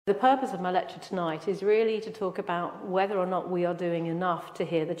The purpose of my lecture tonight is really to talk about whether or not we are doing enough to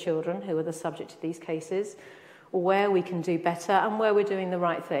hear the children who are the subject of these cases, or where we can do better and where we're doing the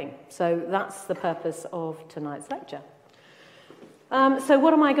right thing. So that's the purpose of tonight's lecture. So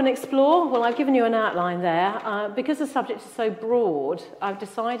what am I going to explore? Well, I've given you an outline there. Because the subject is so broad, I've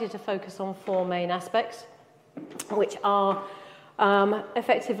decided to focus on four main aspects, which are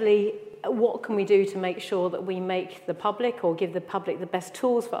effectively what can we do to make sure that we make the public or give the public the best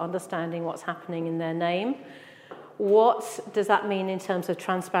tools for understanding what's happening in their name. What does that mean in terms of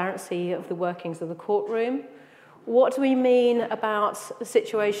transparency of the workings of the courtroom? What do we mean about a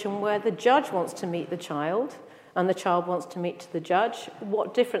situation where the judge wants to meet the child and the child wants to meet the judge?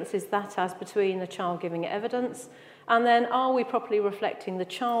 What difference is that as between the child giving evidence? And then are we properly reflecting the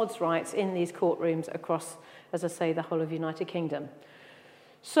child's rights in these courtrooms across, as I say, the whole of the United Kingdom?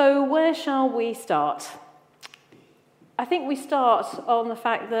 So where shall we start? I think we start on the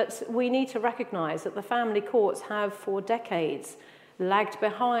fact that we need to recognise that the family courts have for decades lagged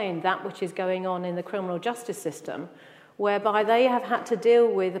behind that which is going on in the criminal justice system, whereby they have had to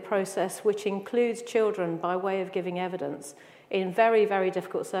deal with a process which includes children by way of giving evidence in very, very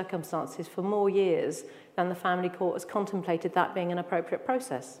difficult circumstances for more years than the family court has contemplated that being an appropriate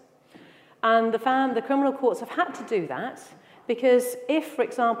process. And the criminal courts have had to do that because if, for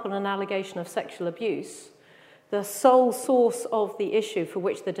example, an allegation of sexual abuse, the sole source of the issue for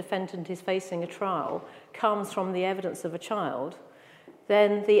which the defendant is facing a trial comes from the evidence of a child,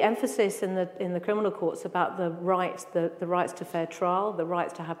 then the emphasis in the criminal courts about the rights to fair trial, the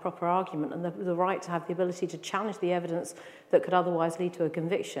rights to have proper argument, and the right to have the ability to challenge the evidence that could otherwise lead to a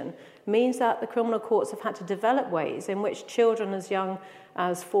conviction, means that the criminal courts have had to develop ways in which children as young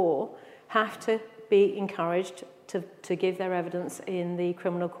as 4 have to be encouraged to give their evidence in the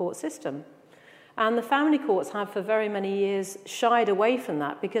criminal court system. And the family courts have for very many years shied away from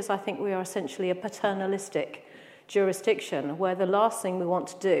that because I think we are essentially a paternalistic jurisdiction where the last thing we want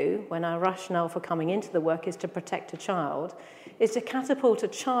to do when our rationale for coming into the work is to protect a child is to catapult a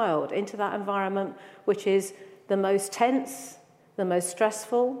child into that environment which is the most tense, the most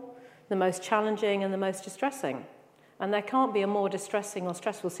stressful, the most challenging and the most distressing. And there can't be a more distressing or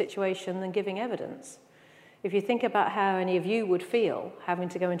stressful situation than giving evidence. If you think about how any of you would feel having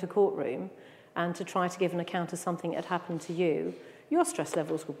to go into a courtroom and to try to give an account of something that had happened to you, your stress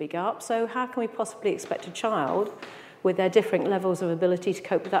levels would be go up. So how can we possibly expect a child with their different levels of ability to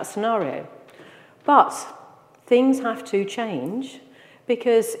cope with that scenario? But things have to change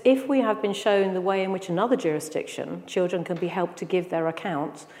because if we have been shown the way in which another jurisdiction, children can be helped to give their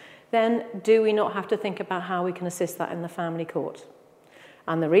account, then do we not have to think about how we can assist that in the family court?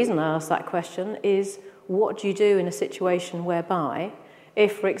 And the reason I ask that question is, what do you do in a situation whereby,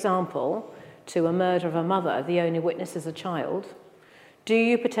 if, for example, to a murder of a mother, the only witness is a child, do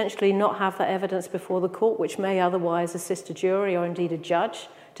you potentially not have that evidence before the court, which may otherwise assist a jury or indeed a judge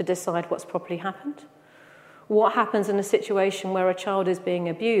to decide what's properly happened? What happens in a situation where a child is being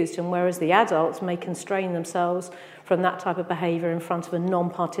abused and whereas the adults may constrain themselves from that type of behaviour in front of a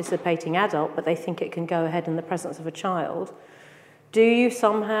non-participating adult, but they think it can go ahead in the presence of a child, do you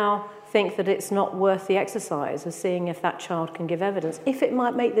somehow think that it's not worth the exercise of seeing if that child can give evidence, if it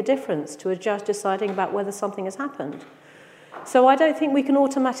might make the difference to a judge deciding about whether something has happened? So I don't think we can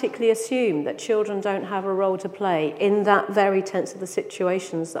automatically assume that children don't have a role to play in that very tense of the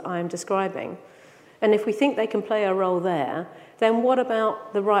situations that I'm describing. And if we think they can play a role there, then what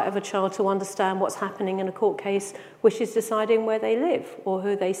about the right of a child to understand what's happening in a court case which is deciding where they live or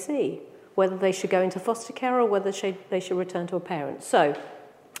who they see, whether they should go into foster care or whether they should return to a parent? So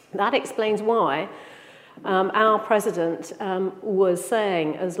that explains why our president was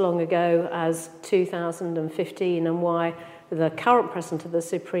saying as long ago as 2015 and why the current president of the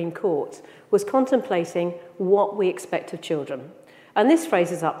Supreme Court was contemplating what we expect of children. And this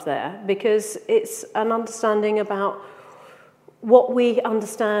phrase is up there because it's an understanding about what we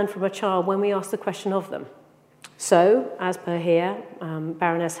understand from a child when we ask the question of them. So, as per here,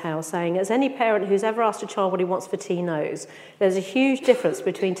 Baroness Hale saying, as any parent who's ever asked a child what he wants for tea knows, there's a huge difference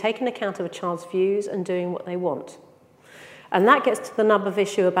between taking account of a child's views and doing what they want. And that gets to the nub of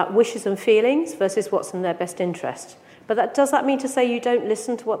issue about wishes and feelings versus what's in their best interest. But does that mean to say you don't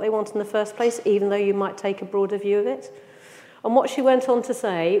listen to what they want in the first place, even though you might take a broader view of it? And what she went on to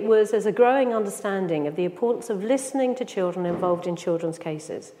say was there's a growing understanding of the importance of listening to children involved in children's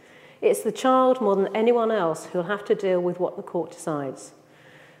cases. It's the child more than anyone else who'll have to deal with what the court decides.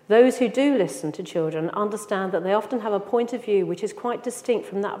 Those who do listen to children understand that they often have a point of view which is quite distinct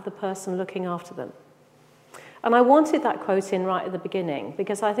from that of the person looking after them. And I wanted that quote in right at the beginning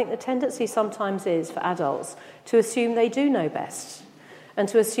because I think the tendency sometimes is for adults to assume they do know best and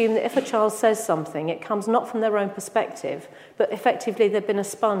to assume that if a child says something, it comes not from their own perspective, but effectively they've been a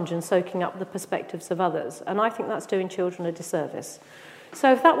sponge and soaking up the perspectives of others. And I think that's doing children a disservice.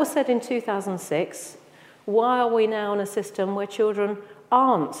 So if that was said in 2006, why are we now in a system where children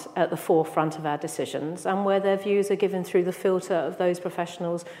aren't at the forefront of our decisions and where their views are given through the filter of those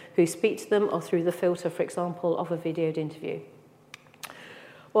professionals who speak to them or through the filter, for example, of a videoed interview?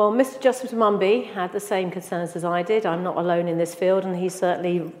 Well, Mr. Justice Mumby had the same concerns as I did. I'm not alone in this field, and he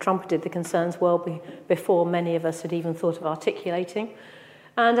certainly trumpeted the concerns well before many of us had even thought of articulating.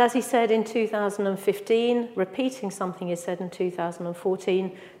 And as he said in 2015, repeating something he said in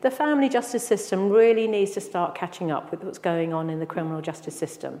 2014, the family justice system really needs to start catching up with what's going on in the criminal justice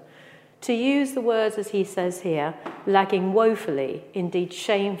system. To use the words as he says here, lagging woefully, indeed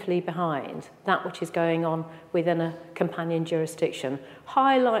shamefully behind that which is going on within a companion jurisdiction,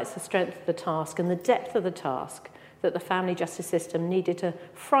 highlights the strength of the task and the depth of the task that the family justice system needed to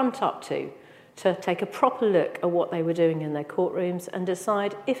front up to take a proper look at what they were doing in their courtrooms and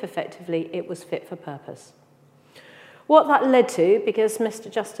decide if effectively it was fit for purpose. What that led to, because the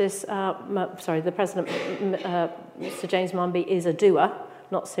President, Mr. James Mumby, is a doer,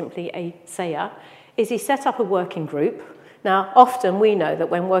 not simply a sayer, is he set up a working group. Now, often we know that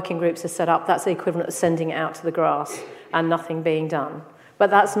when working groups are set up, that's the equivalent of sending it out to the grass and nothing being done. But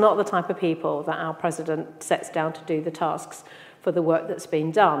that's not the type of people that our President sets down to do the tasks for the work that's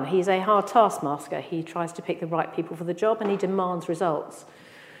been done. He's a hard taskmaster. He tries to pick the right people for the job and he demands results.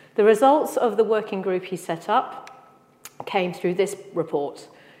 The results of the working group he set up came through this report.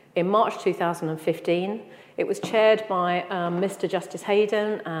 In March 2015, it was chaired by Mr. Justice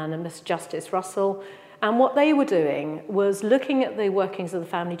Hayden and Mr. Justice Russell, and what they were doing was looking at the workings of the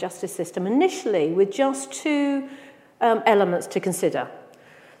family justice system initially with just two elements to consider.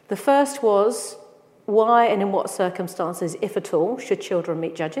 The first was why and in what circumstances, if at all, should children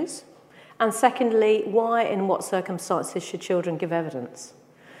meet judges? And secondly, why and in what circumstances should children give evidence?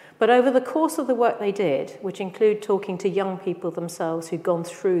 But over the course of the work they did, which include talking to young people themselves who'd gone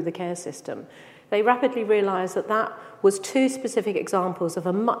through the care system, they rapidly realised that that was two specific examples of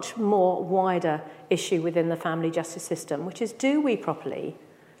a much more wider issue within the family justice system, which is, do we properly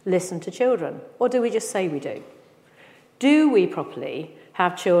listen to children, or do we just say we do? Do we properly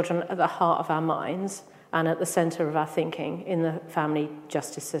have children at the heart of our minds and at the centre of our thinking in the family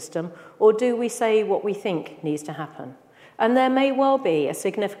justice system, or do we say what we think needs to happen? And there may well be a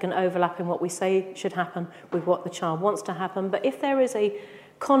significant overlap in what we say should happen with what the child wants to happen, but if there is a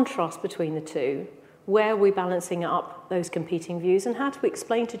contrast between the two, where are we balancing up those competing views, and how do we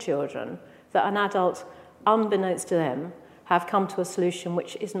explain to children that an adult, unbeknownst to them, have come to a solution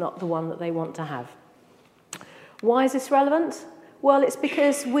which is not the one that they want to have? Why is this relevant? Well, it's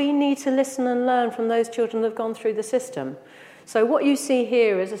because we need to listen and learn from those children that have gone through the system. So what you see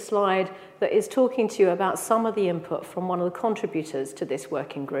here is a slide that is talking to you about some of the input from one of the contributors to this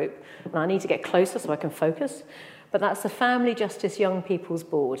working group. And I need to get closer so I can focus. But that's the Family Justice Young People's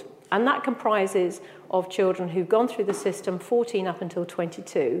Board. And that comprises of children who've gone through the system, 14 up until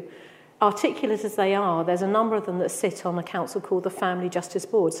 22. Articulate as they are, there's a number of them that sit on a council called the Family Justice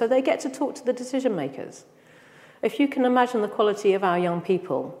Board. So they get to talk to the decision makers. If you can imagine the quality of our young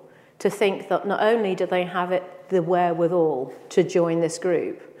people, to think that not only do they have the wherewithal to join this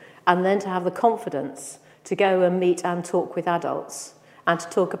group, and then to have the confidence to go and meet and talk with adults, and to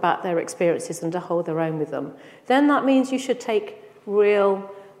talk about their experiences and to hold their own with them, then that means you should take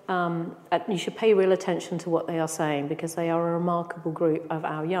you should pay real attention to what they are saying, because they are a remarkable group of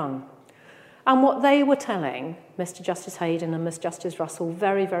our young. And what they were telling Mr. Justice Hayden and Mr. Justice Russell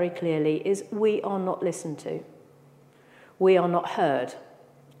very, very clearly is we are not listened to. We are not heard.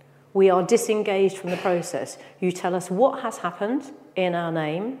 We are disengaged from the process. You tell us what has happened in our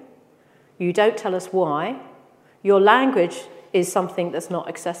name. You don't tell us why. Your language is something that's not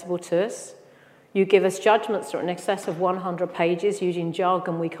accessible to us. You give us judgments that are in excess of 100 pages using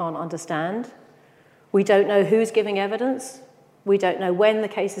jargon we can't understand. We don't know who's giving evidence. We don't know when the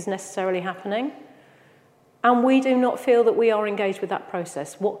case is necessarily happening. And we do not feel that we are engaged with that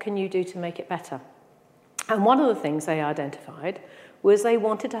process. What can you do to make it better? And one of the things they identified was they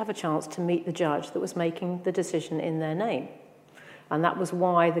wanted to have a chance to meet the judge that was making the decision in their name. And that was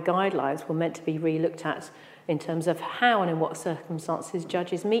why the guidelines were meant to be re-looked at in terms of how and in what circumstances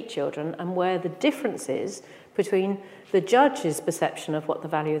judges meet children, and where the difference is between the judge's perception of what the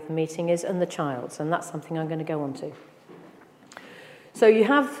value of the meeting is and the child's. And that's something I'm going to go on to. So you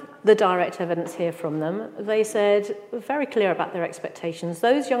have the direct evidence here from them. They said, very clear about their expectations.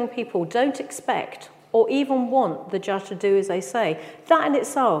 Those young people don't expect or even want the judge to do as they say. That in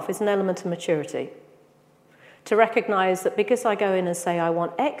itself is an element of maturity. To recognise that because I go in and say I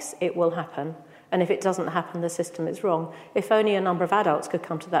want X, it will happen. And if it doesn't happen, the system is wrong. If only a number of adults could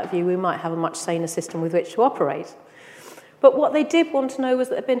come to that view, we might have a much saner system with which to operate. But what they did want to know was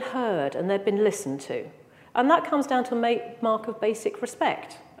that they'd been heard and they'd been listened to. And that comes down to a mark of basic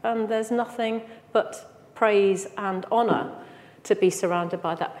respect. And there's nothing but praise and honour to be surrounded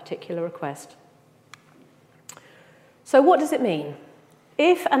by that particular request. So what does it mean?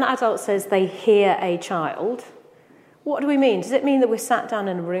 If an adult says they hear a child, what do we mean? Does it mean that we've sat down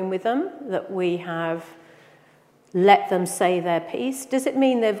in a room with them, that we have let them say their piece? Does it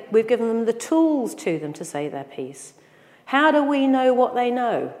mean we've given them the tools to them to say their piece? How do we know what they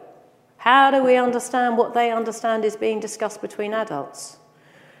know? How do we understand what they understand is being discussed between adults?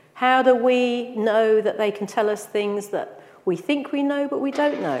 How do we know that they can tell us things that we think we know but we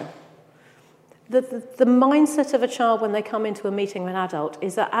don't know? The mindset of a child when they come into a meeting with an adult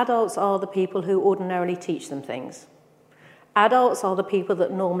is that adults are the people who ordinarily teach them things. Adults are the people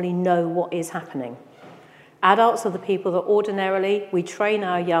that normally know what is happening. Adults are the people that ordinarily we train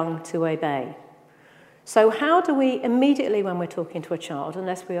our young to obey. So how do we immediately, when we're talking to a child,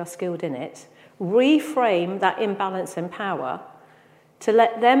 unless we are skilled in it, reframe that imbalance in power to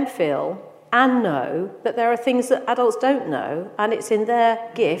let them feel and know that there are things that adults don't know, and it's in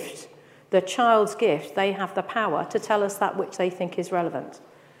their gift, the child's gift, they have the power to tell us that which they think is relevant.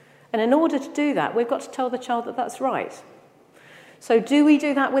 And in order to do that, we've got to tell the child that that's right. So do we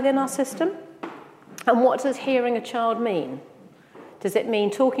do that within our system? And what does hearing a child mean? Does it mean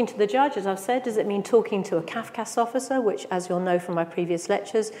talking to the judge, as I've said? Does it mean talking to a CAFCASS officer, which, as you'll know from my previous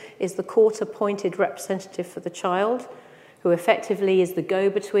lectures, is the court-appointed representative for the child, who effectively is the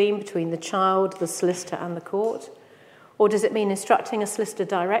go-between between the child, the solicitor, and the court? Or does it mean instructing a solicitor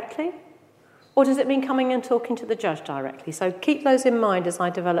directly? Or does it mean coming and talking to the judge directly? So keep those in mind as I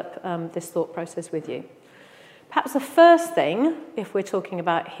develop this thought process with you. Perhaps the first thing, if we're talking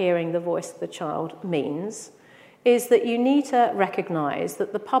about hearing the voice of the child, means is that you need to recognise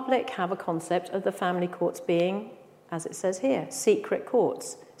that the public have a concept of the family courts being, as it says here, secret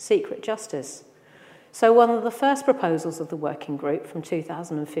courts, secret justice. So one of the first proposals of the working group from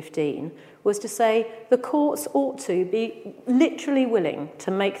 2015 was to say the courts ought to be literally willing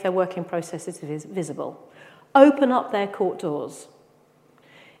to make their working processes visible, open up their court doors.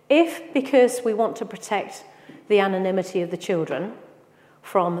 If, because we want to protect the anonymity of the children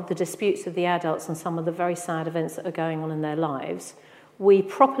from the disputes of the adults and some of the very sad events that are going on in their lives, we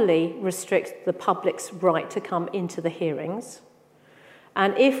properly restrict the public's right to come into the hearings.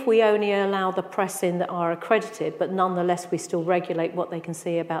 And if we only allow the press in that are accredited, but nonetheless we still regulate what they can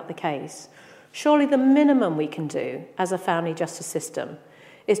see about the case, surely the minimum we can do as a family justice system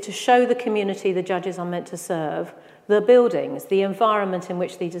is to show the community the judges are meant to serve, the buildings, the environment in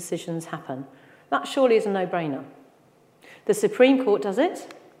which these decisions happen. That surely is a no-brainer. The Supreme Court does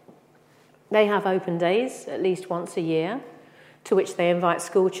it. They have open days at least once a year, to which they invite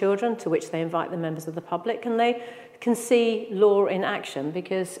school children, to which they invite the members of the public, and they can see law in action,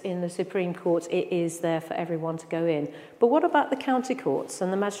 because in the Supreme Court it is there for everyone to go in. But what about the county courts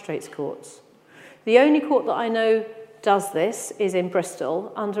and the magistrates' courts? The only court that I know does this is in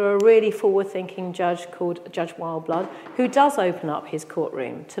Bristol, under a really forward-thinking judge called Judge Wildblood, who does open up his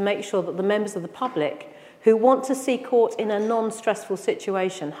courtroom to make sure that the members of the public who want to see court in a non-stressful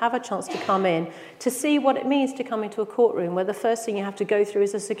situation have a chance to come in to see what it means to come into a courtroom where the first thing you have to go through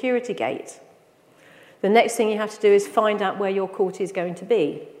is a security gate. The next thing you have to do is find out where your court is going to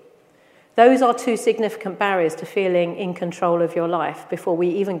be. Those are two significant barriers to feeling in control of your life before we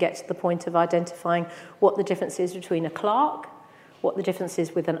even get to the point of identifying what the difference is between a clerk, what the difference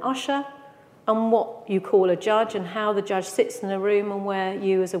is with an usher, and what you call a judge, and how the judge sits in a room and where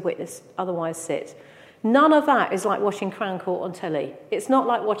you as a witness otherwise sit. None of that is like watching Crown Court on telly. It's not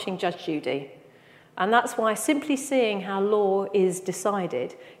like watching Judge Judy. And that's why simply seeing how law is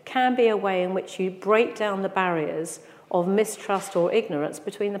decided can be a way in which you break down the barriers of mistrust or ignorance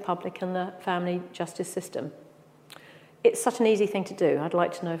between the public and the family justice system. It's such an easy thing to do. I'd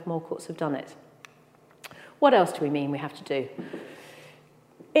like to know if more courts have done it. What else do we mean we have to do?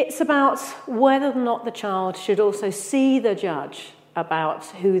 It's about whether or not the child should also see the judge about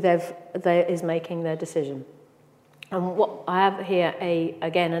who is making their decision. And what I have here,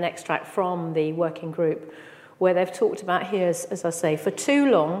 again, an extract from the working group where they've talked about here, as I say, for too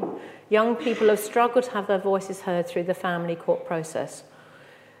long, young people have struggled to have their voices heard through the family court process.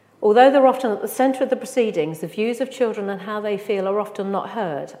 Although they're often at the centre of the proceedings, the views of children and how they feel are often not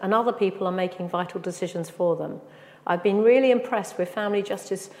heard, and other people are making vital decisions for them. I've been really impressed with Family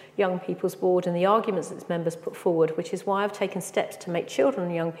Justice Young People's Board and the arguments its members put forward, which is why I've taken steps to make children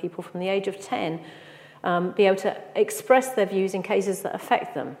and young people from the age of 10 be able to express their views in cases that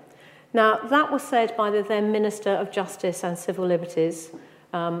affect them. Now, that was said by the then Minister of Justice and Civil Liberties,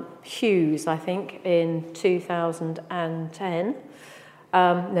 Hughes, I think, in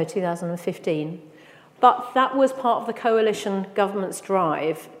 2015. But that was part of the coalition government's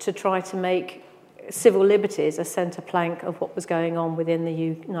drive to try to make civil liberties a centre plank of what was going on within the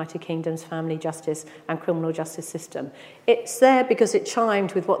United Kingdom's family justice and criminal justice system. It's there because it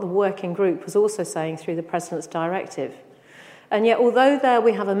chimed with what the working group was also saying through the President's directive. And yet, although there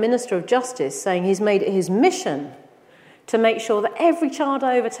we have a Minister of Justice saying he's made it his mission to make sure that every child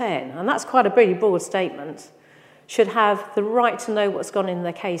over 10, and that's quite a pretty broad statement, should have the right to know what's gone in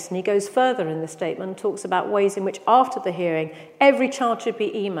their case. And he goes further in the statement and talks about ways in which after the hearing, every child should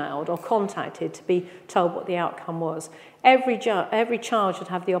be emailed or contacted to be told what the outcome was. Every child should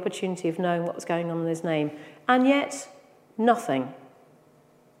have the opportunity of knowing what was going on in his name. And yet, nothing.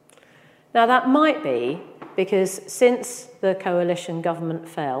 Now, that might be because since the coalition government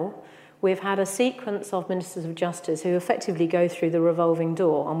fell, we've had a sequence of ministers of justice who effectively go through the revolving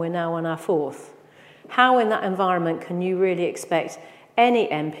door, and we're now on our fourth. How in that environment can you really expect any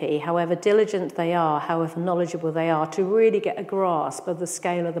MP, however diligent they are, however knowledgeable they are, to really get a grasp of the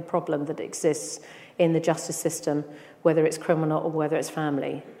scale of the problem that exists in the justice system, whether it's criminal or whether it's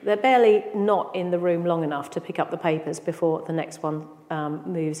family? They're barely not in the room long enough to pick up the papers before the next one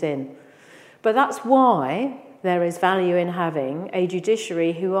moves in. But that's why there is value in having a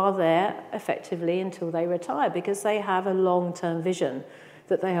judiciary who are there effectively until they retire, because they have a long-term vision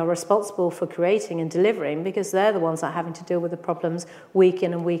that they are responsible for creating and delivering, because they're the ones that are having to deal with the problems week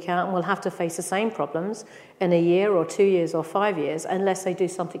in and week out, and will have to face the same problems in a year or 2 years or 5 years unless they do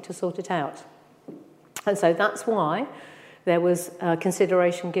something to sort it out. And so that's why there was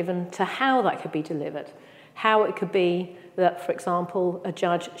consideration given to how that could be delivered, how it could be that, for example, a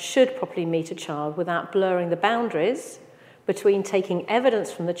judge should properly meet a child without blurring the boundaries between taking evidence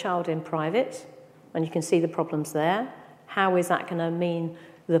from the child in private, and you can see the problems there. How is that going to mean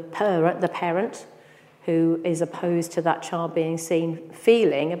the parent who is opposed to that child being seen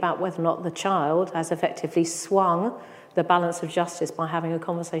feeling about whether or not the child has effectively swung the balance of justice by having a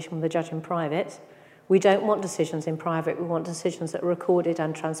conversation with the judge in private? We don't want decisions in private, we want decisions that are recorded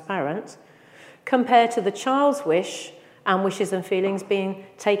and transparent, compared to the child's wish and wishes and feelings being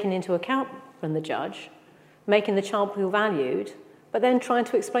taken into account from the judge, making the child feel valued, but then trying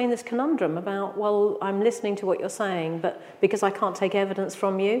to explain this conundrum about, well, I'm listening to what you're saying, but because I can't take evidence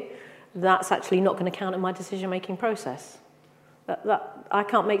from you, that's actually not going to count in my decision-making process. I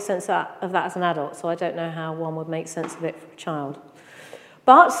can't make sense of that as an adult, so I don't know how one would make sense of it for a child.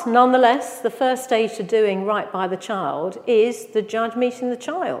 But nonetheless, the first stage to doing right by the child is the judge meeting the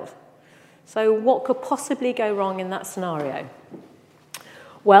child. So what could possibly go wrong in that scenario?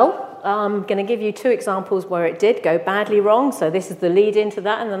 Well, I'm going to give you 2 examples where it did go badly wrong. So this is the lead into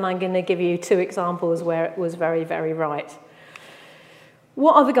that, and then I'm going to give you 2 examples where it was very, very right.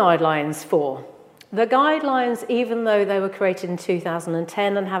 What are the guidelines for? The guidelines, even though they were created in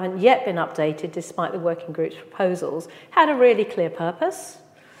 2010 and haven't yet been updated despite the working group's proposals, had a really clear purpose.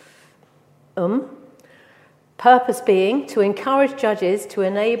 Purpose being to encourage judges to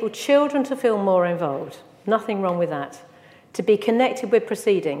enable children to feel more involved. Nothing wrong with that. To be connected with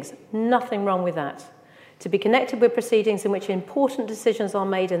proceedings. Nothing wrong with that. To be connected with proceedings in which important decisions are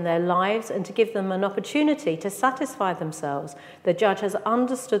made in their lives, and to give them an opportunity to satisfy themselves. The judge has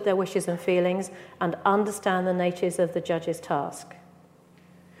understood their wishes and feelings and understand the natures of the judge's task.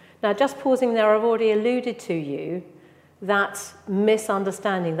 Now, just pausing there, I've already alluded to you that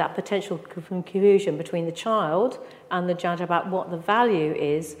misunderstanding, that potential confusion between the child and the judge about what the value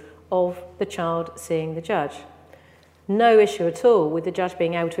is of the child seeing the judge. No issue at all with the judge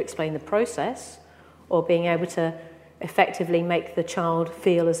being able to explain the process or being able to effectively make the child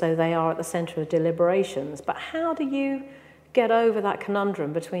feel as though they are at the centre of deliberations. But how do you get over that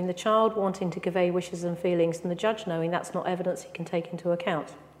conundrum between the child wanting to convey wishes and feelings and the judge knowing that's not evidence he can take into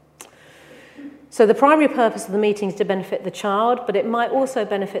account? So the primary purpose of the meeting is to benefit the child, but it might also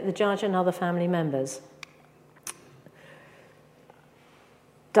benefit the judge and other family members.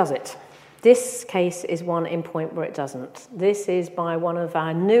 Does it? This case is one in point where it doesn't. This is by one of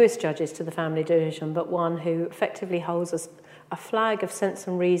our newest judges to the family division, but one who effectively holds a flag of sense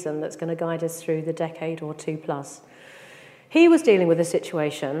and reason that's going to guide us through the decade or 2 plus. He was dealing with a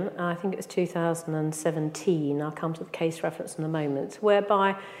situation, I think it was 2017, I'll come to the case reference in a moment,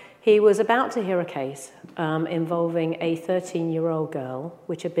 whereby he was about to hear a case involving a 13-year-old girl,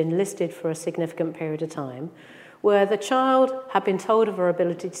 which had been listed for a significant period of time, where the child had been told of her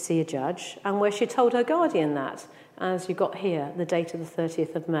ability to see a judge, and where she told her guardian that, as you got here, the date of the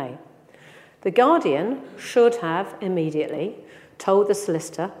 30th of May. The guardian should have immediately told the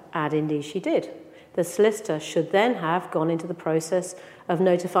solicitor, and indeed she did. The solicitor should then have gone into the process of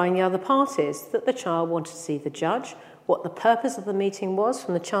notifying the other parties that the child wanted to see the judge, what the purpose of the meeting was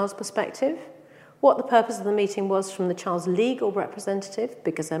from the child's perspective, what the purpose of the meeting was from the child's legal representative,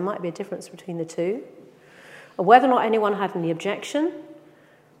 because there might be a difference between the two, and whether or not anyone had any objection,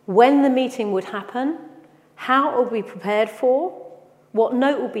 when the meeting would happen, how it would be prepared for, what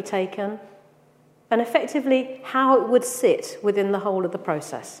note would be taken, and effectively how it would sit within the whole of the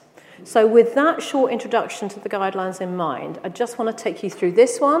process. So with that short introduction to the guidelines in mind, I just want to take you through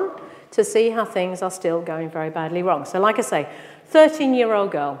this one to see how things are still going very badly wrong. So like I say,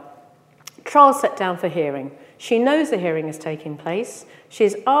 13-year-old girl, trial set down for hearing. She knows the hearing is taking place.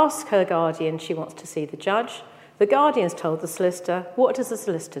 She's asked her guardian she wants to see the judge. The guardian's told the solicitor. What does the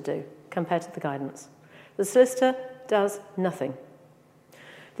solicitor do compared to the guidance? The solicitor does nothing.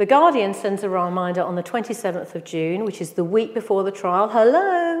 The guardian sends a reminder on the 27th of June, which is the week before the trial.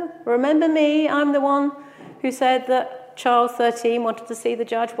 Hello, remember me? I'm the one who said that child 13 wanted to see the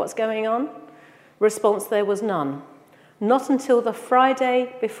judge. What's going on? Response, there was none. Not until the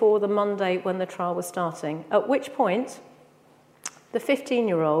Friday before the Monday when the trial was starting, at which point the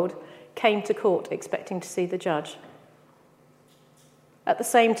 15-year-old came to court expecting to see the judge. At the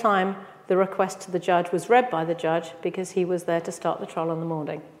same time, the request to the judge was read by the judge because he was there to start the trial in the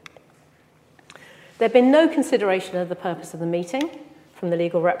morning. There had been no consideration of the purpose of the meeting from the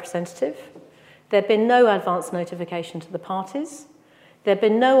legal representative. There had been no advance notification to the parties. There had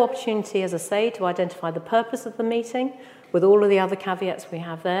been no opportunity, as I say, to identify the purpose of the meeting with all of the other caveats we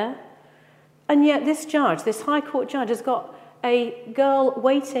have there. And yet this judge, this High Court judge, has got a girl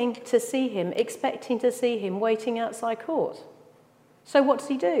waiting to see him, expecting to see him, waiting outside court. So what does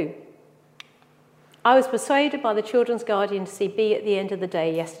he do? I was persuaded by the children's guardian to see B at the end of the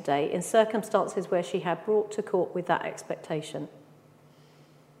day yesterday in circumstances where she had brought to court with that expectation.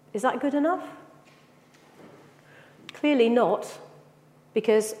 Is that good enough? Clearly not,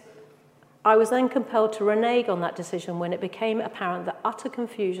 because I was then compelled to renege on that decision when it became apparent that utter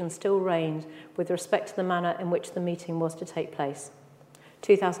confusion still reigned with respect to the manner in which the meeting was to take place.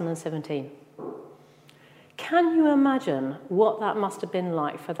 2017. Can you imagine what that must have been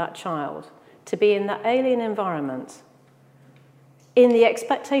like for that child to be in that alien environment, in the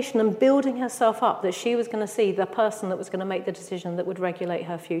expectation and building herself up that she was going to see the person that was going to make the decision that would regulate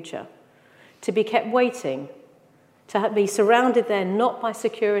her future, to be kept waiting, to be surrounded there not by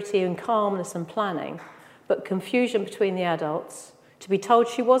security and calmness and planning, but confusion between the adults, to be told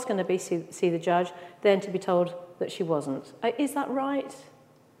she was going to see the judge, then to be told that she wasn't. Is that right?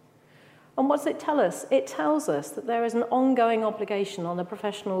 And what does it tell us? It tells us that there is an ongoing obligation on the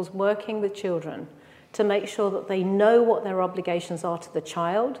professionals working with children to make sure that they know what their obligations are to the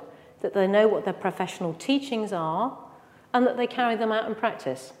child, that they know what their professional teachings are, and that they carry them out in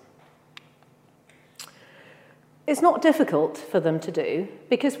practice. It's not difficult for them to do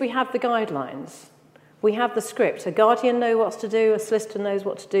because we have the guidelines. We have the script. A guardian knows what to do, a solicitor knows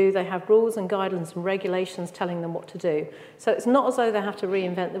what to do. They have rules and guidelines and regulations telling them what to do. So it's not as though they have to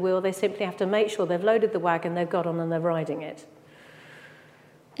reinvent the wheel. They simply have to make sure they've loaded the wagon, they've got on and they're riding it.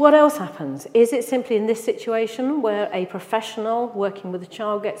 What else happens? Is it simply in this situation where a professional working with a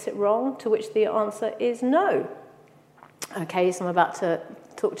child gets it wrong, to which the answer is no? A case I'm about to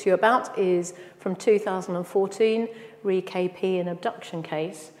talk to you about is from 2014, re KP, an abduction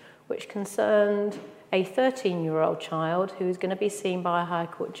case, which concerned a 13-year-old child who was going to be seen by a High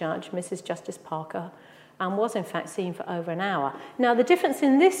Court judge, Mrs. Justice Parker, and was in fact seen for over an hour. Now, the difference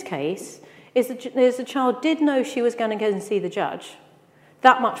in this case is that the child did know she was going to go and see the judge.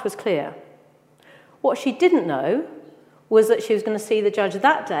 That much was clear. What she didn't know was that she was going to see the judge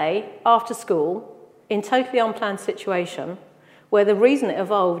that day after school in totally unplanned situation, where the reason it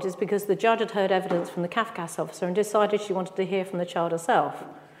evolved is because the judge had heard evidence from the CAFCAS officer and decided she wanted to hear from the child herself.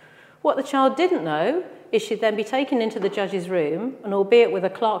 What the child didn't know is she'd then be taken into the judge's room, and albeit with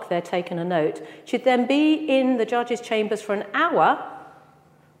a clerk there taking a note, she'd then be in the judge's chambers for an hour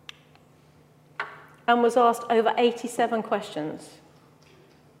and was asked over 87 questions.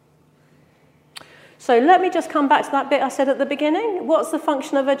 So let me just come back to that bit I said at the beginning. What's the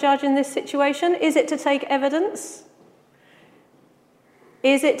function of a judge in this situation? Is it to take evidence?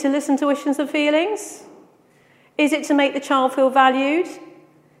 Is it to listen to wishes and feelings? Is it to make the child feel valued?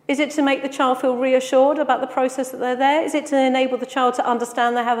 Is it to make the child feel reassured about the process that they're there? Is it to enable the child to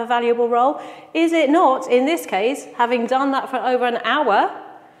understand they have a valuable role? Is it not, in this case, having done that for over an hour,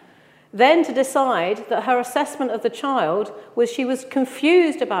 then to decide that her assessment of the child was she was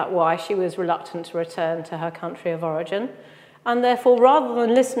confused about why she was reluctant to return to her country of origin, And therefore, rather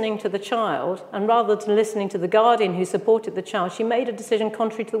than listening to the child, and rather than listening to the guardian who supported the child, she made a decision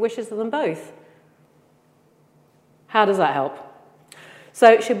contrary to the wishes of them both. How does that help? So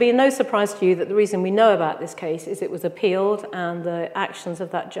it should be no surprise to you that the reason we know about this case is it was appealed and the actions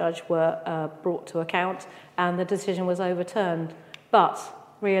of that judge were brought to account and the decision was overturned. But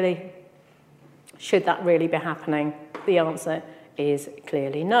really, should that really be happening? The answer is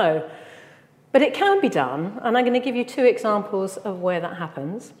clearly no. But it can be done, and I'm going to give you 2 examples of where that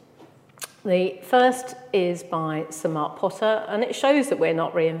happens. The first is by Sir Mark Potter, and it shows that we're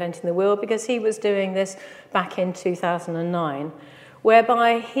not reinventing the wheel because he was doing this back in 2009,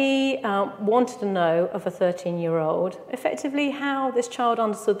 whereby he wanted to know of a 13-year-old effectively how this child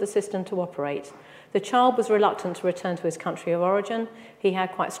understood the system to operate. The child was reluctant to return to his country of origin. He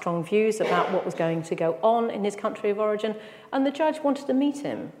had quite strong views about what was going to go on in his country of origin, and the judge wanted to meet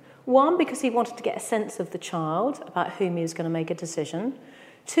him. 1, because he wanted to get a sense of the child, about whom he was going to make a decision.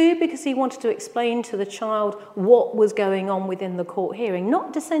 2, because he wanted to explain to the child what was going on within the court hearing,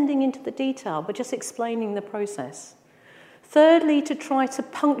 not descending into the detail, but just explaining the process. Thirdly, to try to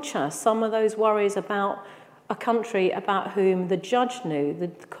puncture some of those worries about a country about whom the judge knew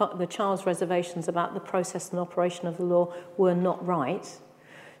the child's reservations about the process and operation of the law were not right.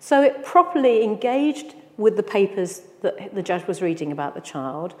 So it properly engaged with the papers that the judge was reading about the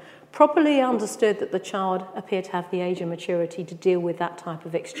child, properly understood that the child appeared to have the age and maturity to deal with that type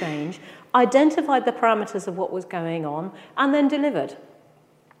of exchange, identified the parameters of what was going on, and then delivered.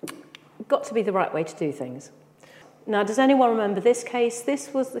 Got to be the right way to do things. Now, does anyone remember this case?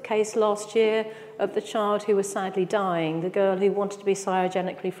 This was the case last year of the child who was sadly dying, the girl who wanted to be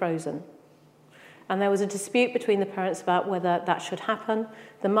cryogenically frozen. And there was a dispute between the parents about whether that should happen.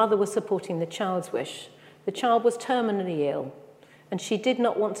 The mother was supporting the child's wish. The child was terminally ill, and she did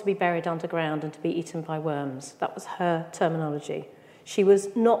not want to be buried underground and to be eaten by worms. That was her terminology. She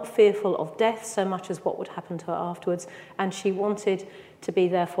was not fearful of death so much as what would happen to her afterwards, and she wanted to be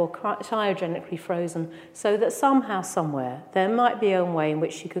therefore cryogenically frozen so that somehow, somewhere, there might be a way in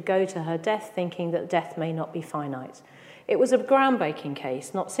which she could go to her death thinking that death may not be finite. It was a groundbreaking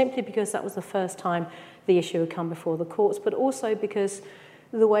case, not simply because that was the first time the issue had come before the courts, but also because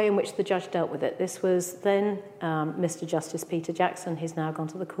the way in which the judge dealt with it. This was then Mr. Justice Peter Jackson. He's now gone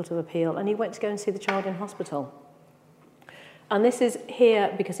to the Court of Appeal, and he went to go and see the child in hospital. And this is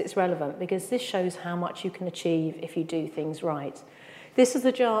here because it's relevant, because this shows how much you can achieve if you do things right. This is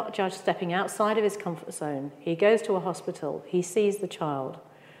the judge stepping outside of his comfort zone. He goes to a hospital. He sees the child,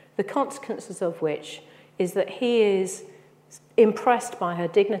 the consequences of which is that he is impressed by her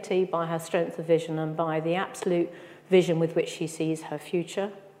dignity, by her strength of vision, and by the absolute vision with which she sees her future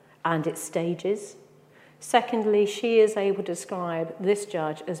and its stages. Secondly, she is able to describe this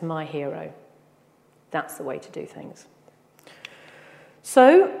judge as my hero. That's the way to do things.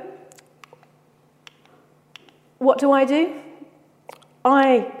 So, what do?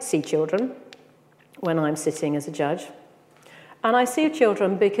 I see children when I'm sitting as a judge. And I see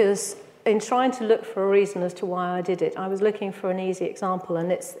children because in trying to look for a reason as to why I did it, I was looking for an easy example,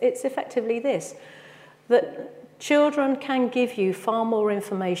 and it's effectively this, that children can give you far more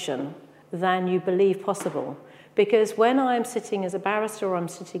information than you believe possible. Because when I'm sitting as a barrister or I'm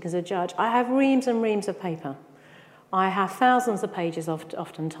sitting as a judge, I have reams and reams of paper. I have thousands of pages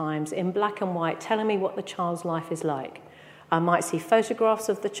oftentimes in black and white telling me what the child's life is like. I might see photographs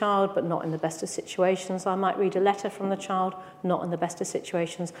of the child, but not in the best of situations. I might read a letter from the child, not in the best of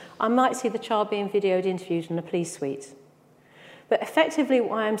situations. I might see the child being videoed, interviewed in a police suite. But effectively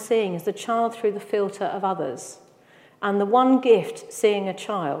what I'm seeing is the child through the filter of others. And the one gift seeing a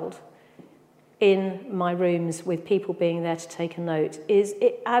child in my rooms with people being there to take a note is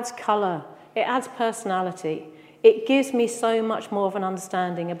it adds colour, it adds personality. It gives me so much more of an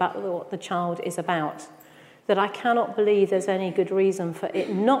understanding about what the child is about, that I cannot believe there's any good reason for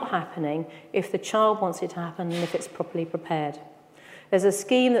it not happening if the child wants it to happen and if it's properly prepared. There's a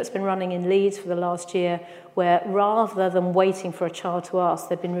scheme that's been running in Leeds for the last year where rather than waiting for a child to ask,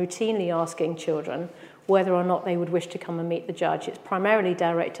 they've been routinely asking children whether or not they would wish to come and meet the judge. It's primarily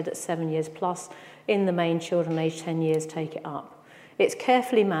directed at 7 years plus. In the main, children aged 10 years take it up. It's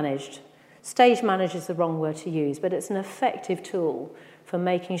carefully managed. Stage managed is the wrong word to use, but it's an effective tool for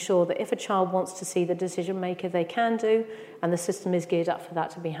making sure that if a child wants to see the decision maker, they can do, and the system is geared up for that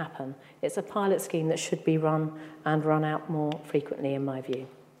to happen. It's a pilot scheme that should be run and run out more frequently, in my view.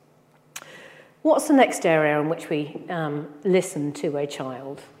 What's the next area in which we listen to a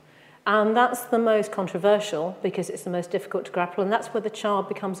child? And that's the most controversial because it's the most difficult to grapple, and that's where the child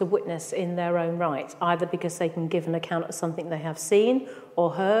becomes a witness in their own right, either because they can give an account of something they have seen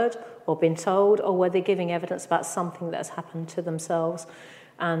or heard or been told, or where they're giving evidence about something that has happened to themselves,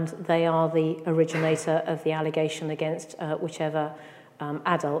 and they are the originator of the allegation against whichever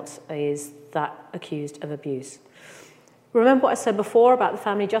adult is that accused of abuse. Remember what I said before about the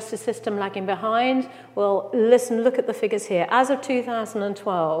family justice system lagging behind? Well, look at the figures here. As of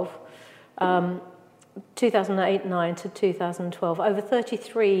 2012, 2008-9 to 2012, over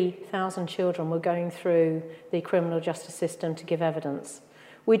 33,000 children were going through the criminal justice system to give evidence.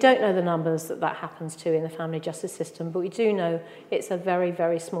 We don't know the numbers that happens to in the family justice system, but we do know it's a very,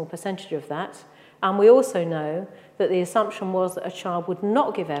 very small percentage of that. And we also know that the assumption was that a child would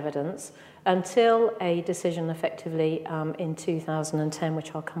not give evidence until a decision effectively in 2010,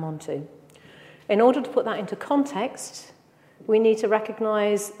 which I'll come on to. In order to put that into context, we need to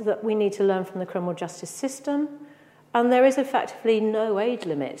recognise that we need to learn from the criminal justice system, and there is effectively no age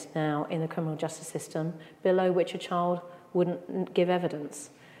limit now in the criminal justice system below which a child wouldn't give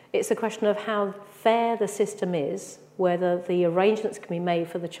evidence. It's a question of how fair the system is, whether the arrangements can be made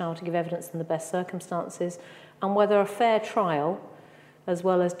for the child to give evidence in the best circumstances, and whether a fair trial, as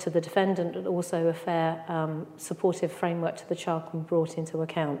well as to the defendant, and also a fair supportive framework to the child can be brought into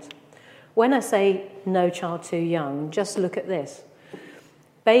account. When I say no child too young, just look at this.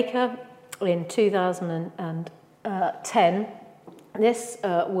 Baker, in 2010, this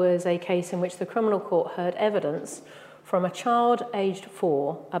was a case in which the criminal court heard evidence from a child aged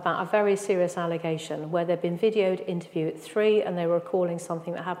 4 about a very serious allegation where there'd been videoed interview at 3 and they were recalling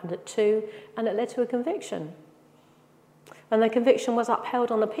something that happened at 2, and it led to a conviction. And the conviction was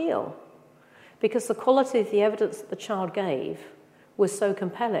upheld on appeal because the quality of the evidence that the child gave was so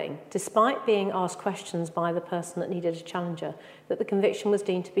compelling, despite being asked questions by the person that needed a challenger, that the conviction was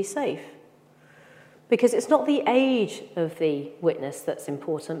deemed to be safe. Because it's not the age of the witness that's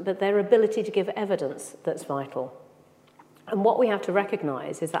important, but their ability to give evidence that's vital. And what we have to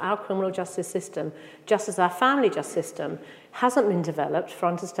recognise is that our criminal justice system, just as our family justice system, hasn't been developed for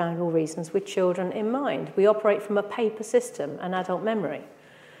understandable reasons with children in mind. We operate from a paper system, an adult memory.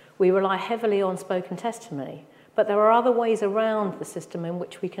 We rely heavily on spoken testimony. But there are other ways around the system in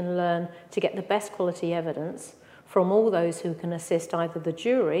which we can learn to get the best quality evidence from all those who can assist either the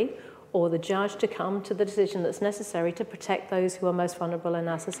jury or the judge to come to the decision that's necessary to protect those who are most vulnerable in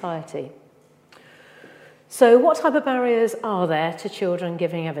our society. So what type of barriers are there to children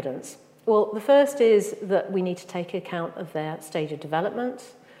giving evidence? Well, the first is that we need to take account of their stage of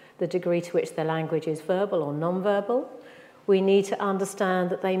development, the degree to which their language is verbal or non-verbal. We need to understand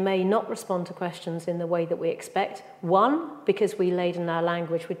that they may not respond to questions in the way that we expect. 1, because we laden our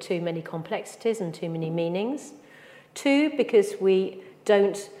language with too many complexities and too many meanings. 2, because we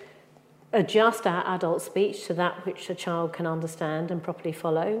don't adjust our adult speech to that which a child can understand and properly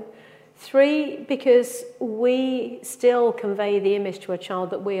follow. 3, because we still convey the image to a child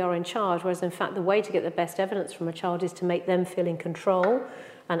that we are in charge, whereas in fact the way to get the best evidence from a child is to make them feel in control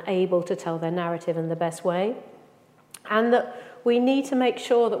and able to tell their narrative in the best way. And that we need to make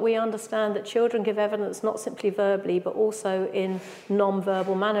sure that we understand that children give evidence not simply verbally, but also in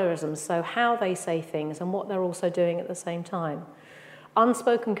non-verbal mannerisms, so how they say things and what they're also doing at the same time.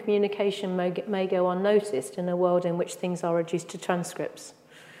 Unspoken communication may go unnoticed in a world in which things are reduced to transcripts.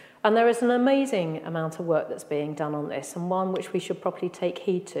 And there is an amazing amount of work that's being done on this, and one which we should properly take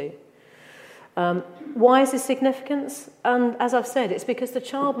heed to. Why is this significant? And as I've said, it's because the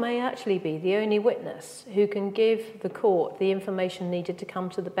child may actually be the only witness who can give the court the information needed to come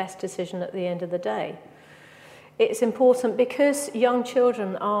to the best decision at the end of the day. It's important because young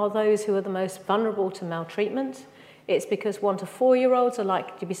children are those who are the most vulnerable to maltreatment. It's because 1 to 4-year-olds are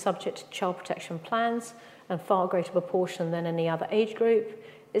likely to be subject to child protection plans and far greater proportion than any other age group.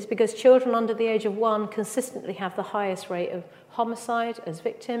 It's because children under the age of 1 consistently have the highest rate of homicide as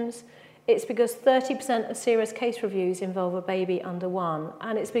victims. It's because 30% of serious case reviews involve a baby under 1.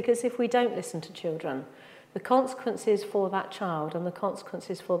 And it's because if we don't listen to children, the consequences for that child and the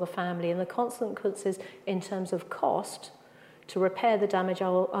consequences for the family and the consequences in terms of cost to repair the damage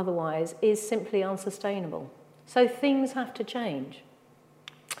otherwise is simply unsustainable. So things have to change.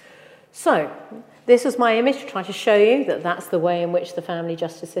 So this was my image to try to show you that that's the way in which the family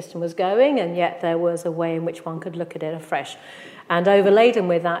justice system was going, and yet there was a way in which one could look at it afresh. And overladen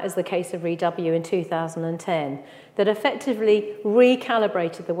with that is the case of Ree W. in 2010 that effectively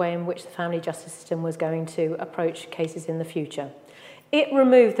recalibrated the way in which the family justice system was going to approach cases in the future. It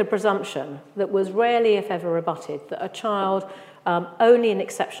removed the presumption that was rarely, if ever, rebutted, that a child only in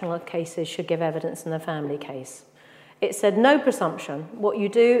exceptional cases should give evidence in the family case. It said no presumption. What you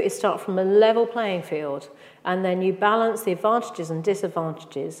do is start from a level playing field, and then you balance the advantages and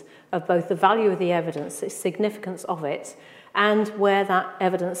disadvantages of both the value of the evidence, the significance of it, and where that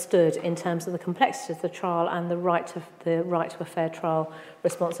evidence stood in terms of the complexity of the trial and the right to a fair trial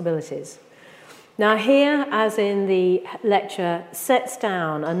responsibilities. Now here, as in the lecture, sets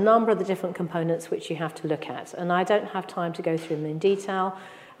down a number of the different components which you have to look at, and I don't have time to go through them in detail.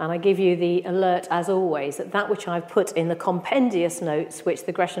 And I give you the alert, as always, that which I've put in the compendious notes, which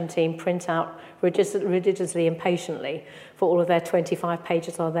the Gresham team print out religiously and patiently for all of their 25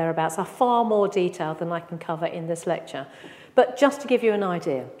 pages or thereabouts, are far more detailed than I can cover in this lecture. But just to give you an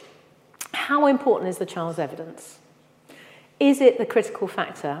idea, how important is the child's evidence? Is it the critical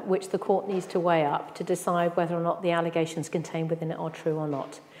factor which the court needs to weigh up to decide whether or not the allegations contained within it are true or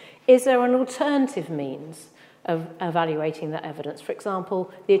not? Is there an alternative means of evaluating that evidence? For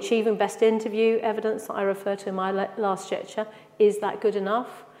example, the achieving best interview evidence that I referred to in my last lecture, is that good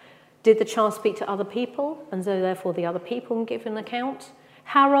enough? Did the child speak to other people, and so therefore the other people can give an account?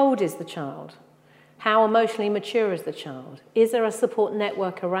 How old is the child? How emotionally mature is the child? Is there a support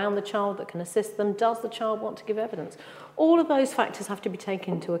network around the child that can assist them? Does the child want to give evidence? All of those factors have to be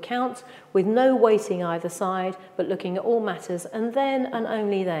taken into account with no weighting either side, but looking at all matters, and then and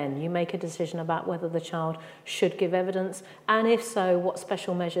only then you make a decision about whether the child should give evidence, and if so, what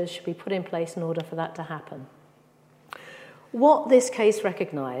special measures should be put in place in order for that to happen. What this case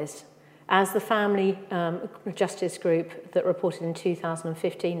recognised, as the family justice group that reported in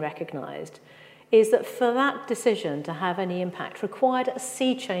 2015 recognised, is that for that decision to have any impact required a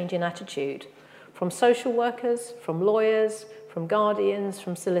sea change in attitude from social workers, from lawyers, from guardians,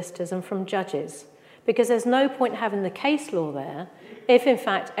 from solicitors and from judges. Because there's no point having the case law there if in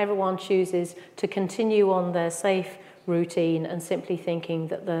fact everyone chooses to continue on their safe routine and simply thinking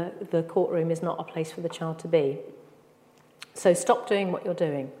that the courtroom is not a place for the child to be. So stop doing what you're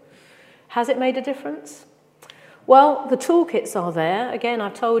doing. Has it made a difference? Well, the toolkits are there. Again,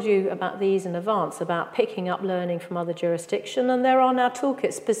 I've told you about these in advance, about picking up learning from other jurisdictions, and there are now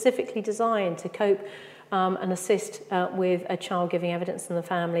toolkits specifically designed to cope and assist with a child giving evidence in the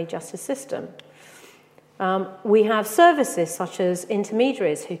family justice system. We have services such as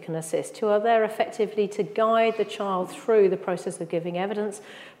intermediaries who can assist, who are there effectively to guide the child through the process of giving evidence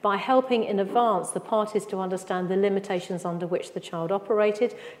by helping in advance the parties to understand the limitations under which the child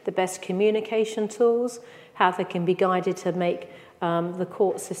operated, the best communication tools, how they can be guided to make the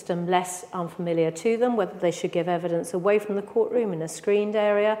court system less unfamiliar to them, whether they should give evidence away from the courtroom in a screened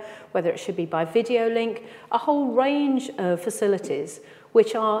area, whether it should be by video link, a whole range of facilities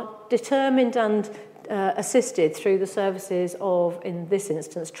which are determined and assisted through the services of, in this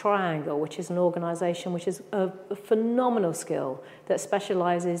instance, Triangle, which is an organisation which is a phenomenal skill that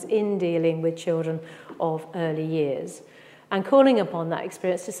specialises in dealing with children of early years. And calling upon that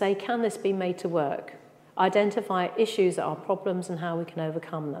experience to say, can this be made to work? Identify issues that are problems and how we can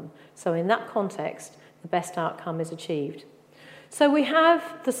overcome them. So in that context, the best outcome is achieved. So we have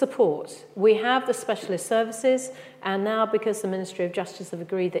the support, we have the specialist services, and now because the Ministry of Justice have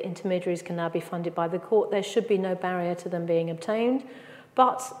agreed that intermediaries can now be funded by the court, there should be no barrier to them being obtained.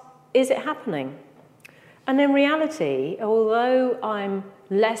 But is it happening? And in reality, although I'm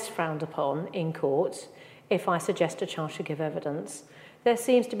less frowned upon in court if I suggest a child should give evidence, there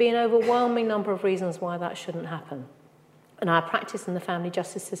seems to be an overwhelming number of reasons why that shouldn't happen. And our practice in the family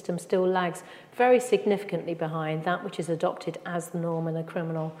justice system still lags very significantly behind that which is adopted as the norm in a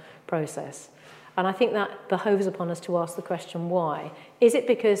criminal process. And I think that behoves upon us to ask the question, why? Is it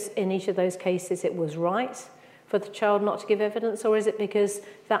because in each of those cases it was right for the child not to give evidence, or is it because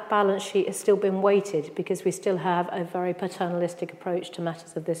that balance sheet has still been weighted because we still have a very paternalistic approach to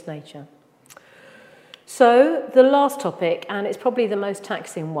matters of this nature? So the last topic, and it's probably the most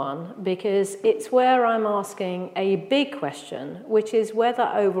taxing one, because it's where I'm asking a big question, which is whether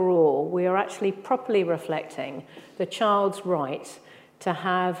overall we are actually properly reflecting the child's right to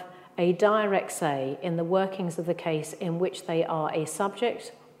have a direct say in the workings of the case in which they are a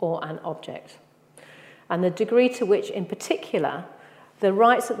subject or an object, and the degree to which, in particular, the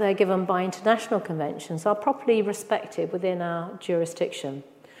rights that they're given by international conventions are properly respected within our jurisdiction.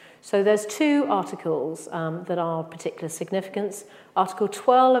 So there's two articles that are of particular significance. Article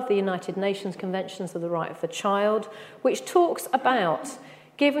 12 of the United Nations Conventions of the Right of the Child, which talks about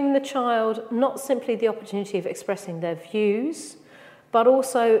giving the child not simply the opportunity of expressing their views, but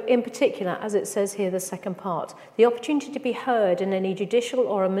also, in particular, as it says here, the second part, the opportunity to be heard in any judicial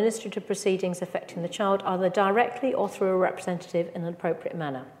or administrative proceedings affecting the child, either directly or through a representative in an appropriate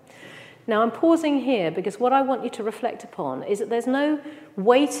manner. Now, I'm pausing here because what I want you to reflect upon is that there's no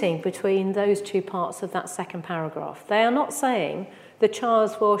weighting between those two parts of that second paragraph. They are not saying the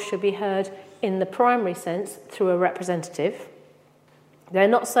child's voice should be heard in the primary sense through a representative. They're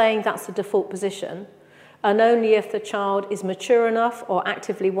not saying that's the default position, and only if the child is mature enough or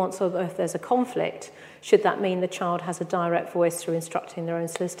actively wants, or if there's a conflict, should that mean the child has a direct voice through instructing their own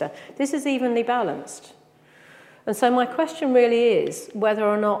solicitor. This is evenly balanced. And so my question really is whether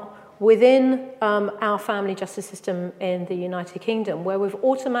or not within our family justice system in the United Kingdom, where we've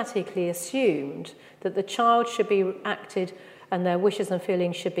automatically assumed that the child should be acted and their wishes and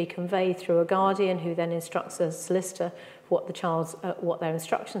feelings should be conveyed through a guardian who then instructs a solicitor what the child's what their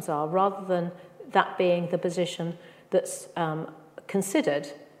instructions are, rather than that being the position that's considered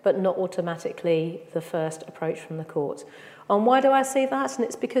but not automatically the first approach from the court. And why do I say that? And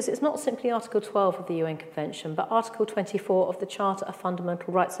it's because it's not simply Article 12 of the UN Convention, but Article 24 of the Charter of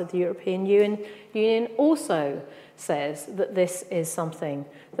Fundamental Rights of the European Union also says that this is something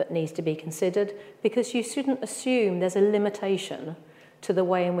that needs to be considered, because you shouldn't assume there's a limitation to the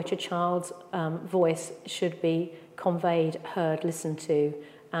way in which a child's voice should be conveyed, heard, listened to,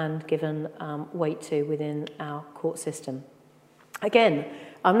 and given weight to within our court system. Again,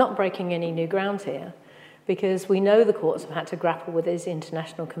 I'm not breaking any new ground here, because we know the courts have had to grapple with these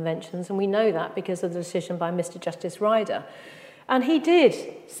international conventions, and we know that because of the decision by Mr. Justice Ryder. And he did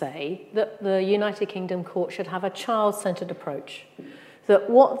say that the United Kingdom court should have a child-centred approach, that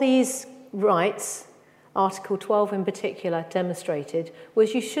what these rights, Article 12 in particular, demonstrated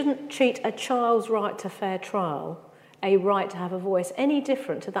was you shouldn't treat a child's right to fair trial, a right to have a voice, any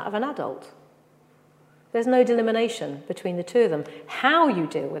different to that of an adult. There's no delimitation between the two of them. How you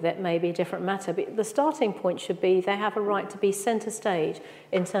deal with it may be a different matter, but the starting point should be they have a right to be centre stage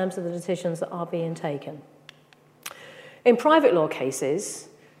in terms of the decisions that are being taken. In private law cases,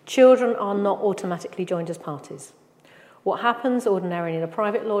 children are not automatically joined as parties. What happens ordinarily in a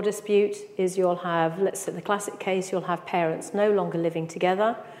private law dispute is you'll have, let's say the classic case, you'll have parents no longer living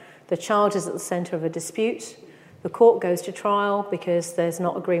together. The child is at the centre of a dispute. The court goes to trial because there's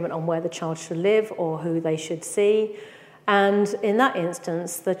not agreement on where the child should live or who they should see. And in that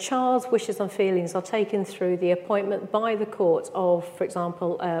instance, the child's wishes and feelings are taken through the appointment by the court of, for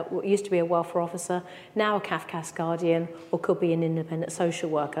example, what used to be a welfare officer, now a CAFCAS guardian, or could be an independent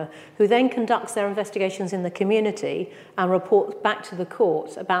social worker, who then conducts their investigations in the community and reports back to the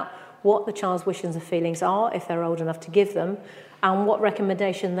court about what the child's wishes and feelings are, if they're old enough to give them, and what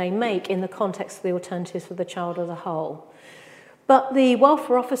recommendation they make in the context of the alternatives for the child as a whole. But the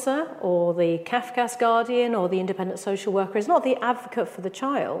welfare officer or the CAFCAS guardian or the independent social worker is not the advocate for the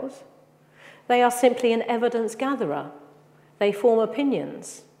child. They are simply an evidence gatherer. They form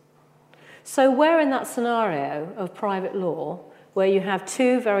opinions. So where in that scenario of private law, where you have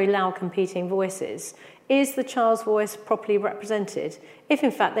two very loud competing voices, is the child's voice properly represented if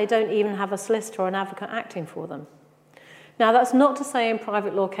in fact they don't even have a solicitor or an advocate acting for them? Now, that's not to say in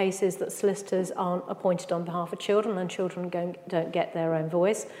private law cases that solicitors aren't appointed on behalf of children and children don't get their own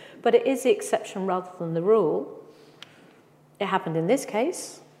voice, but it is the exception rather than the rule. It happened in this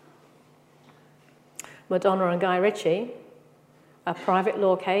case. Madonna and Guy Ritchie, a private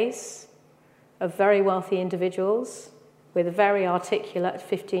law case of very wealthy individuals with a very articulate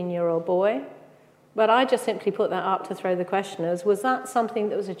 15-year-old boy. But I just simply put that up to throw the question as, was that something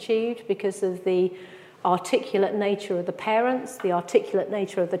that was achieved because of the articulate nature of the parents, the articulate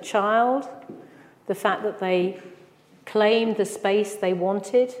nature of the child, the fact that they claimed the space they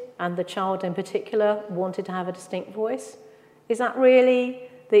wanted, and the child in particular wanted to have a distinct voice? Is that really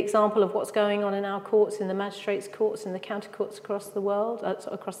the example of what's going on in our courts, in the magistrates' courts, in the county courts across the world,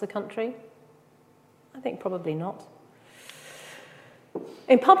 across the country? I think probably not.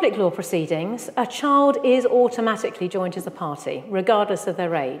 In public law proceedings, a child is automatically joined as a party, regardless of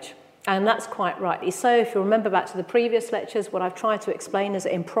their age. And that's quite rightly so. If you remember back to the previous lectures, what I've tried to explain is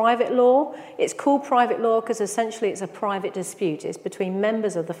that in private law, it's called private law because essentially it's a private dispute. It's between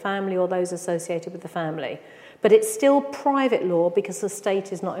members of the family or those associated with the family. But it's still private law because the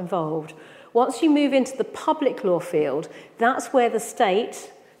state is not involved. Once you move into the public law field, that's where the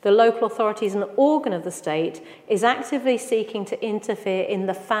state, the local authorities, an organ of the state, is actively seeking to interfere in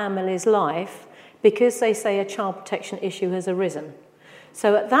the family's life because they say a child protection issue has arisen.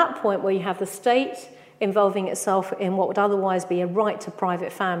 So at that point where you have the state involving itself in what would otherwise be a right to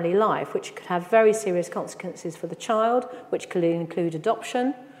private family life, which could have very serious consequences for the child, which could include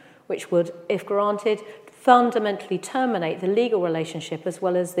adoption, which would, if granted, fundamentally terminate the legal relationship as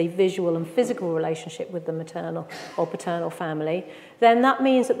well as the visual and physical relationship with the maternal or paternal family, then that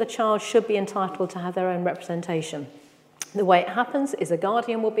means that the child should be entitled to have their own representation. The way it happens is a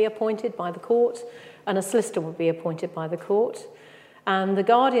guardian will be appointed by the court and a solicitor will be appointed by the court. And the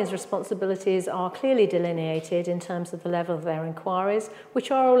guardian's responsibilities are clearly delineated in terms of the level of their inquiries,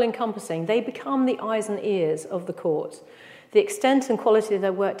 which are all-encompassing. They become the eyes and ears of the court. The extent and quality of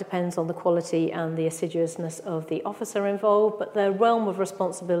their work depends on the quality and the assiduousness of the officer involved, but their realm of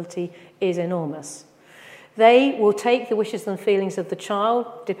responsibility is enormous. They will take the wishes and feelings of the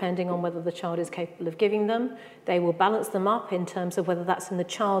child, depending on whether the child is capable of giving them. They will balance them up in terms of whether that's in the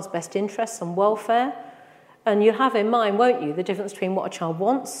child's best interests and welfare. And you'll have in mind, won't you, the difference between what a child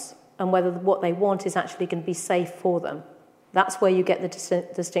wants and whether what they want is actually going to be safe for them. That's where you get the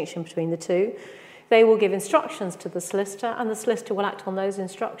distinction between the two. They will give instructions to the solicitor, and the solicitor will act on those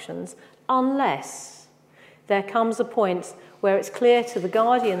instructions unless there comes a point where it's clear to the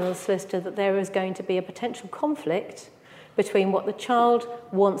guardian and the solicitor that there is going to be a potential conflict between what the child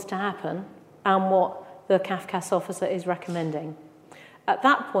wants to happen and what the CAFCASS officer is recommending. At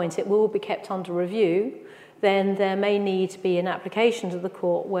that point, it will be kept under review. Then there may need to be an application to the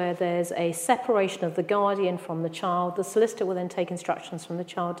court where there's a separation of the guardian from the child. The solicitor will then take instructions from the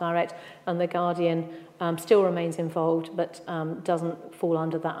child direct, and the guardian still remains involved but doesn't fall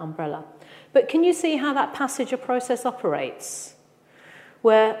under that umbrella. But can you see how that passage of process operates?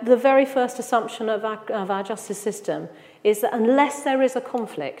 Where the very first assumption of our justice system is that unless there is a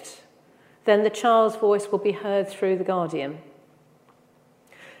conflict, then the child's voice will be heard through the guardian.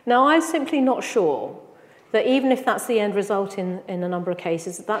 Now, I'm simply not sure that even if that's the end result in a number of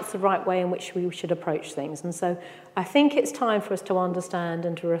cases, that's the right way in which we should approach things. And so I think it's time for us to understand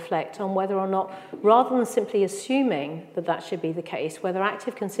and to reflect on whether or not, rather than simply assuming that that should be the case, whether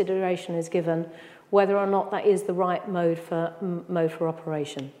active consideration is given, whether or not that is the right mode for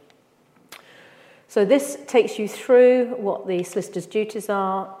operation. So this takes you through what the solicitor's duties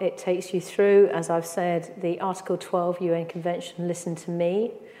are. It takes you through, as I've said, the Article 12 UN Convention, Listen to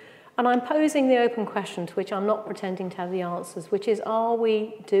Me. And I'm posing the open question to which I'm not pretending to have the answers, which is, are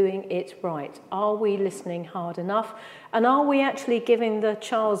we doing it right? Are we listening hard enough? And are we actually giving the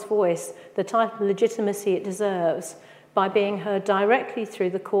child's voice the type of legitimacy it deserves by being heard directly through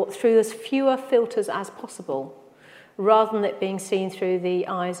the court, through as fewer filters as possible, rather than it being seen through the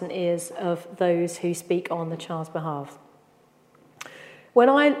eyes and ears of those who speak on the child's behalf? When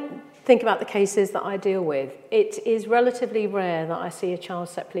I think about the cases that I deal with, it is relatively rare that I see a child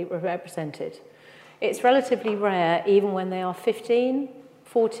separately represented. It's relatively rare even when they are 15,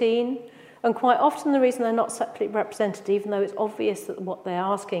 14, and quite often the reason they're not separately represented, even though it's obvious that what they're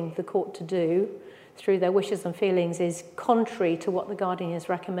asking the court to do through their wishes and feelings is contrary to what the guardian has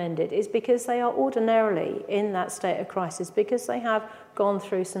recommended, is because they are ordinarily in that state of crisis because they have gone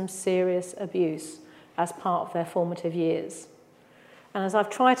through some serious abuse as part of their formative years. And as I've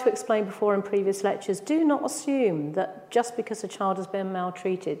tried to explain before in previous lectures, do not assume that just because a child has been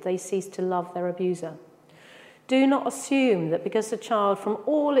maltreated, they cease to love their abuser. Do not assume that because a child, from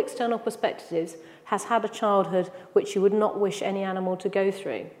all external perspectives, has had a childhood which you would not wish any animal to go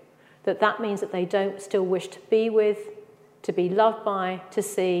through, that means that they don't still wish to be with, to be loved by, to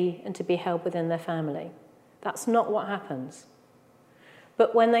see, and to be held within their family. That's not what happens.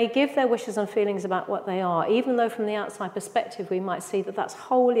 But when they give their wishes and feelings about what they are, even though from the outside perspective we might see that that's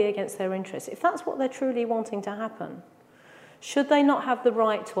wholly against their interests, if that's what they're truly wanting to happen, should they not have the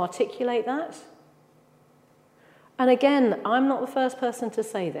right to articulate that? And again, I'm not the first person to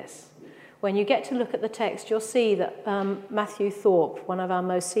say this. When you get to look at the text, you'll see that Matthew Thorpe, one of our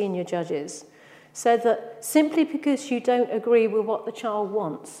most senior judges, said that simply because you don't agree with what the child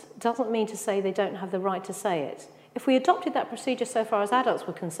wants doesn't mean to say they don't have the right to say it. If we adopted that procedure so far as adults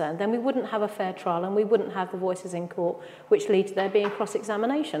were concerned, then we wouldn't have a fair trial and we wouldn't have the voices in court which lead to there being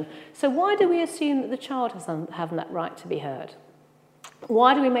cross-examination. So why do we assume that the child doesn't have that right to be heard?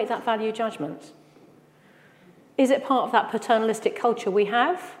 Why do we make that value judgment? Is it part of that paternalistic culture we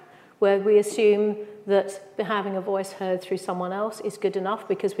have, where we assume that having a voice heard through someone else is good enough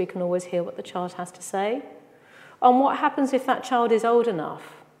because we can always hear what the child has to say? And what happens if that child is old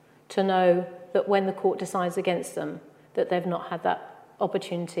enough to know that when the court decides against them, that they've not had that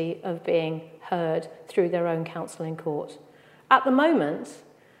opportunity of being heard through their own counsel in court? At the moment,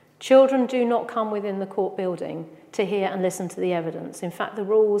 children do not come within the court building to hear and listen to the evidence. In fact, the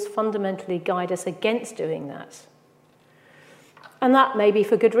rules fundamentally guide us against doing that. And that may be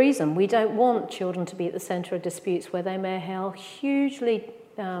for good reason. We don't want children to be at the centre of disputes where they may have hugely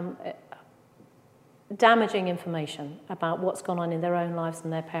damaging information about what's gone on in their own lives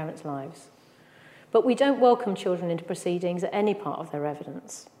and their parents' lives. But we don't welcome children into proceedings at any part of their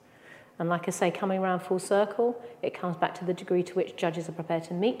evidence. And like I say, coming around full circle, it comes back to the degree to which judges are prepared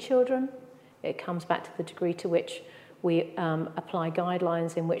to meet children. It comes back to the degree to which We apply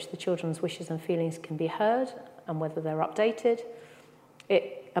guidelines in which the children's wishes and feelings can be heard and whether they're updated.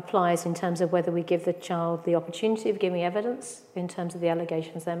 It applies in terms of whether we give the child the opportunity of giving evidence in terms of the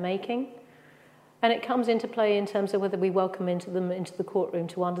allegations they're making. And it comes into play in terms of whether we welcome them into the courtroom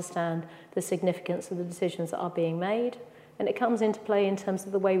to understand the significance of the decisions that are being made. And it comes into play in terms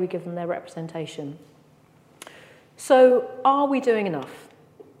of the way we give them their representation. So, are we doing enough?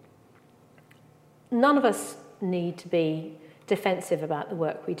 None of us need to be defensive about the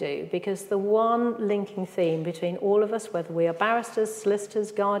work we do, because the one linking theme between all of us, whether we are barristers,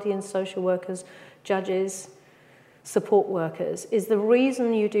 solicitors, guardians, social workers, judges, support workers, is the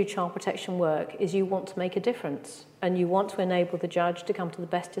reason you do child protection work is you want to make a difference and you want to enable the judge to come to the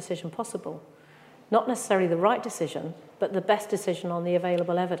best decision possible. Not necessarily the right decision, but the best decision on the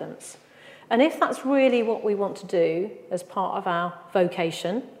available evidence. And if that's really what we want to do as part of our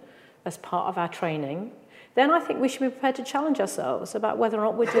vocation, as part of our training, then I think we should be prepared to challenge ourselves about whether or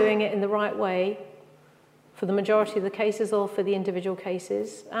not we're doing it in the right way for the majority of the cases or for the individual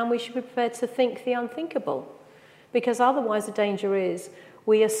cases, and we should be prepared to think the unthinkable. Because otherwise the danger is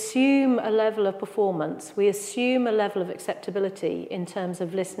we assume a level of performance, we assume a level of acceptability in terms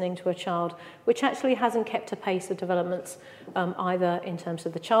of listening to a child, which actually hasn't kept a pace of developments either in terms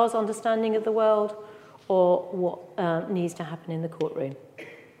of the child's understanding of the world or what needs to happen in the courtroom.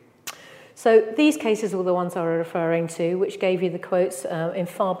 So these cases were the ones I was referring to, which gave you the quotes in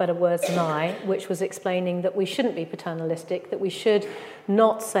far better words than I, which was explaining that we shouldn't be paternalistic, that we should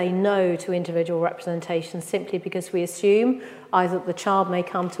not say no to individual representation simply because we assume either that the child may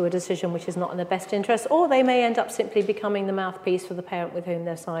come to a decision which is not in their best interest, or they may end up simply becoming the mouthpiece for the parent with whom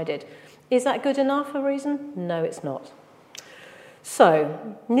they're sided. Is that good enough a reason? No, it's not.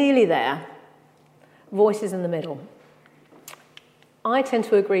 So, nearly there. Voices in the middle. I tend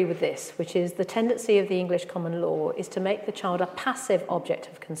to agree with this, which is the tendency of the English common law is to make the child a passive object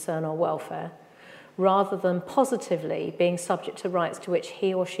of concern or welfare, rather than positively being subject to rights to which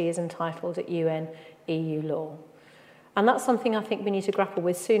he or she is entitled at UN, EU law. And that's something I think we need to grapple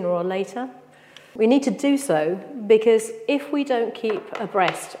with sooner or later. We need to do so because if we don't keep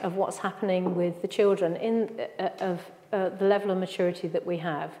abreast of what's happening with the children of the level of maturity that we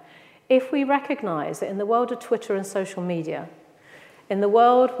have, if we recognise that in the world of Twitter and social media, in the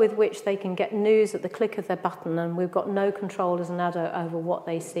world with which they can get news at the click of their button and we've got no control as an adult over what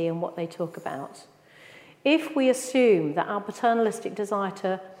they see and what they talk about, if we assume that our paternalistic desire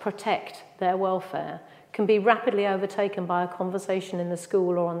to protect their welfare can be rapidly overtaken by a conversation in the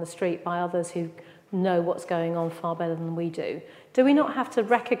school or on the street by others who know what's going on far better than we do, do we not have to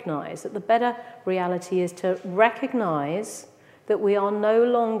recognise that the better reality is to recognise that we are no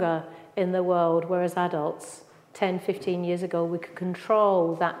longer in the world where as adults 10, 15 years ago, we could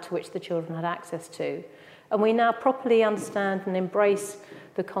control that to which the children had access to. And we now properly understand and embrace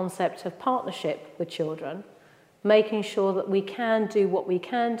the concept of partnership with children, making sure that we can do what we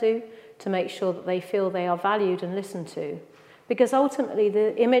can do to make sure that they feel they are valued and listened to. Because ultimately,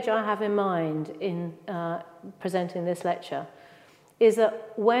 the image I have in mind in presenting this lecture is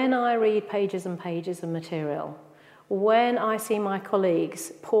that when I read pages and pages of material, when I see my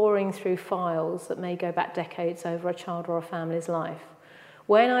colleagues pouring through files that may go back decades over a child or a family's life,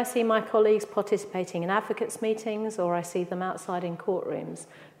 when I see my colleagues participating in advocates' meetings or I see them outside in courtrooms,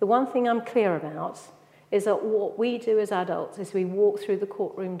 the one thing I'm clear about is that what we do as adults is we walk through the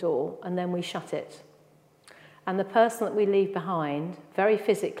courtroom door and then we shut it. And the person that we leave behind, very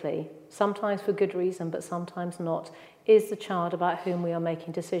physically, sometimes for good reason but sometimes not, is the child about whom we are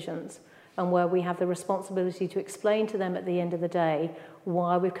making decisions, and where we have the responsibility to explain to them at the end of the day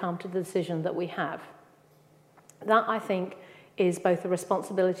why we've come to the decision that we have. That, I think, is both a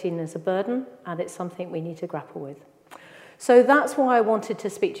responsibility and is a burden, and it's something we need to grapple with. So that's why I wanted to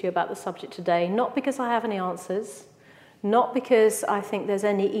speak to you about the subject today, not because I have any answers, not because I think there's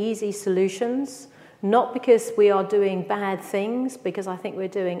any easy solutions, not because we are doing bad things, because I think we're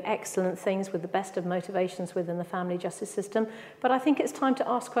doing excellent things with the best of motivations within the family justice system, but I think it's time to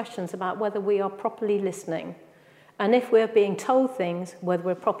ask questions about whether we are properly listening. And if we're being told things, whether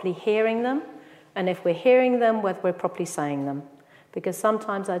we're properly hearing them, and if we're hearing them, whether we're properly saying them. Because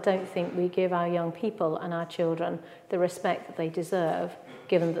sometimes I don't think we give our young people and our children the respect that they deserve,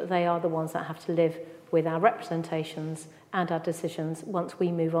 given that they are the ones that have to live with our representations and our decisions once we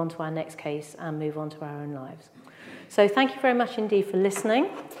move on to our next case and move on to our own lives. So thank you very much indeed for listening.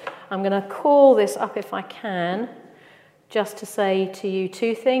 I'm going to call this up if I can, just to say to you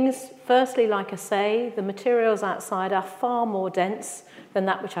two things. Firstly, like I say, the materials outside are far more dense than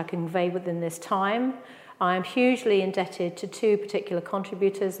that which I convey within this time. I am hugely indebted to two particular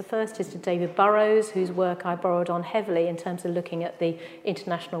contributors. The first is to David Burrows, whose work I borrowed on heavily in terms of looking at the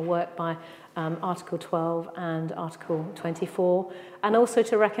international work by Article 12 and Article 24, and also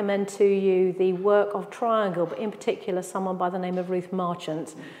to recommend to you the work of Triangle, but in particular someone by the name of Ruth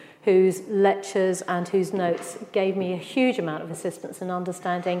Marchant, whose lectures and whose notes gave me a huge amount of assistance in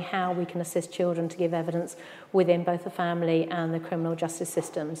understanding how we can assist children to give evidence within both the family and the criminal justice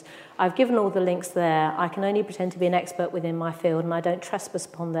systems. I've given all the links there. I can only pretend to be an expert within my field, and I don't trespass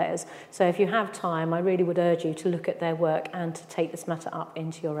upon theirs. So if you have time, I really would urge you to look at their work and to take this matter up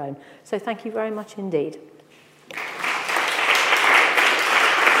into your own. So thank you very much indeed.